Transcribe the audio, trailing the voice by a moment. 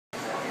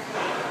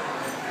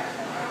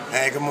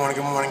Hey, good morning,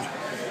 good morning.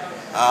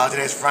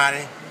 Today's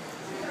Friday,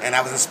 and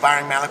I was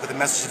inspiring Malek with a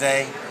message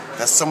today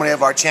that so many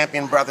of our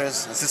champion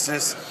brothers and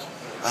sisters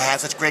had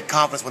such great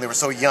confidence when they were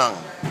so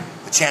young.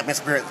 The champion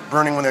spirit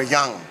burning when they're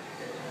young.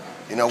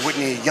 You know,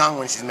 Whitney young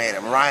when she's made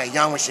it, Mariah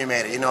young when she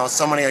made it. You know,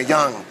 so many are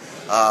young.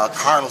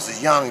 Carlos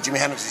is young, Jimi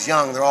Hendrix is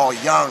young, they're all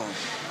young.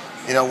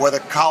 You know, whether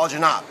college or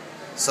not.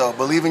 So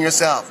believe in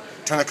yourself.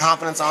 Turn the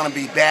confidence on and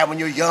be bad when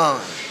you're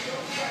young.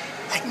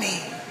 Like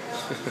me.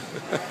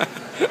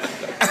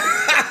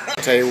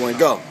 Tell you when to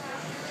go.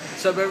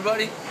 What's up,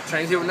 everybody?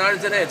 Training here with Narada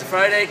today. It's a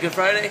Friday, good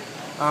Friday.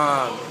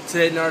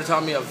 Today Narada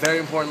taught me a very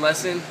important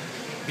lesson.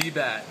 Be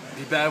bad.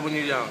 Be bad when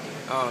you're young.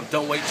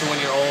 Don't wait till when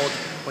you're old.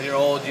 When you're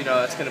old, you know,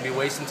 that's going to be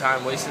wasting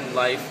time, wasting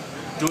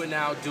life. Do it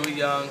now, do it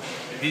young.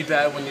 Be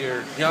bad when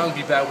you're young,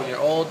 be bad when you're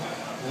old.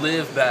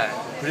 Live bad.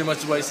 Pretty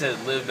much what he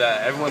said, live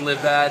bad. Everyone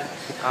live bad.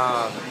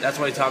 That's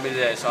what he taught me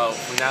today. So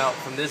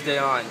from this day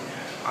on,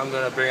 I'm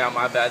going to bring out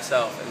my bad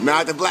self.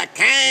 Malek the Black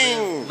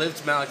King! Live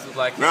to Malek the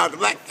Black King. Malek the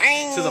Black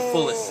King! To the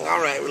fullest. All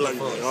right, we love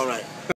you. All right.